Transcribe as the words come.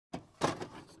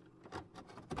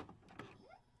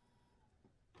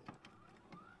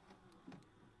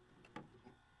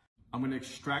I'm gonna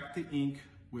extract the ink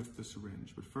with the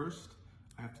syringe, but first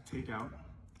I have to take out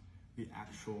the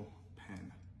actual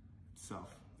pen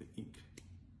itself, the ink,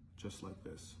 just like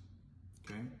this,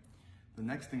 okay? The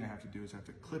next thing I have to do is I have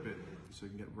to clip it so you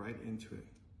can get right into it,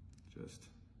 just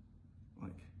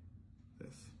like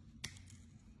this.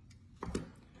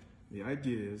 The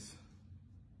idea is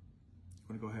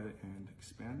I'm gonna go ahead and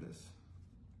expand this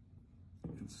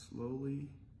and slowly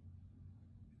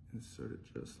insert it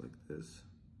just like this.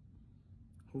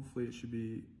 Hopefully it should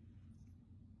be,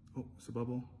 oh, it's a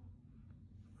bubble.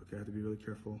 Okay, I have to be really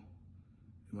careful.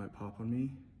 It might pop on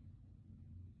me.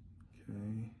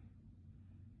 Okay.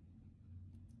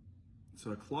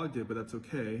 So I clogged it, but that's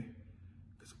okay,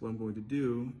 because what I'm going to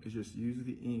do is just use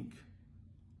the ink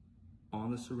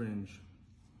on the syringe,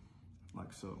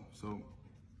 like so. So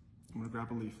I'm gonna grab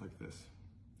a leaf like this,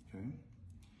 okay?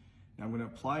 Now I'm gonna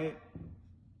apply it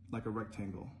like a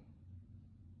rectangle,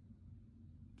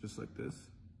 just like this.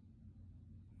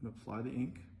 I'm gonna apply the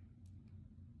ink,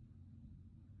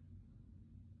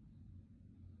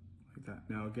 like that.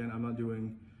 Now again, I'm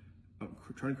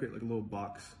trying to create like a little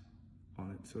box on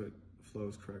it so it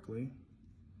flows correctly.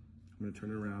 I'm gonna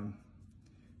turn it around,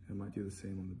 and I might do the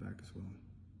same on the back as well.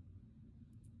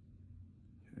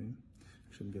 Okay,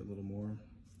 actually I'm gonna get a little more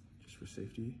just for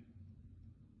safety.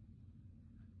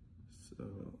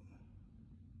 So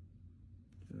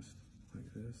just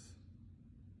like this.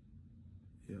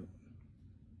 Yep.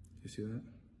 You see that?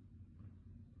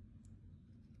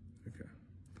 Okay.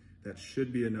 That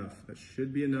should be enough. That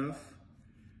should be enough.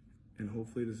 And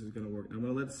hopefully this is gonna work. I'm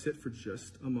gonna let it sit for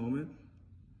just a moment.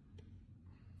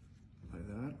 Like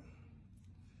that.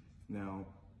 Now,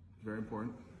 very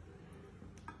important,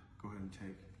 go ahead and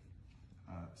take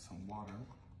some water. I'm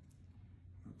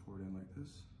gonna pour it in like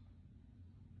this.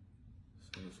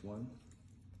 So there's one.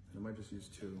 And I might just use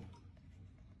two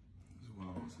as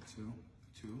well. So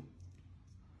two.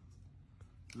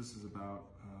 This is about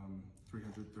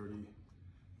 330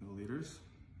 milliliters.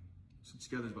 So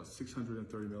together it's about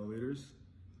 630 milliliters.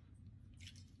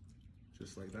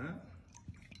 Just like that.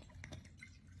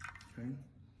 Okay.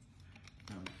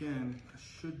 Now again, I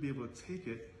should be able to take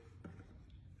it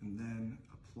and then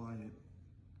apply it.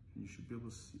 And you should be able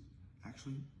to see,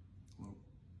 actually, well,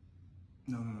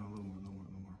 no, a little more.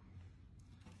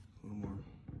 A little more.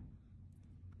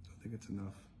 I think it's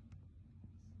enough.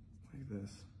 Like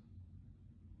this.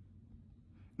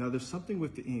 Now there's something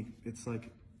with the ink. It's like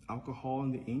alcohol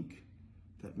in the ink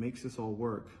that makes this all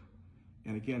work.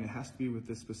 And again, it has to be with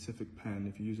this specific pen.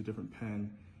 If you use a different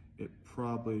pen, it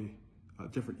probably,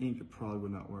 different ink, it probably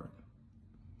would not work.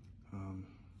 I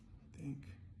think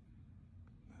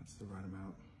that's the right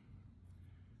amount.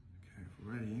 Okay, if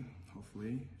we're ready,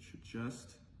 hopefully it should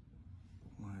just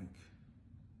like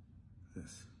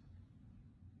this.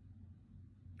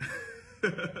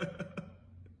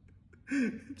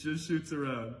 It just shoots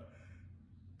around.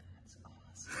 That's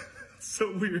awesome. It's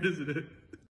so weird, isn't it?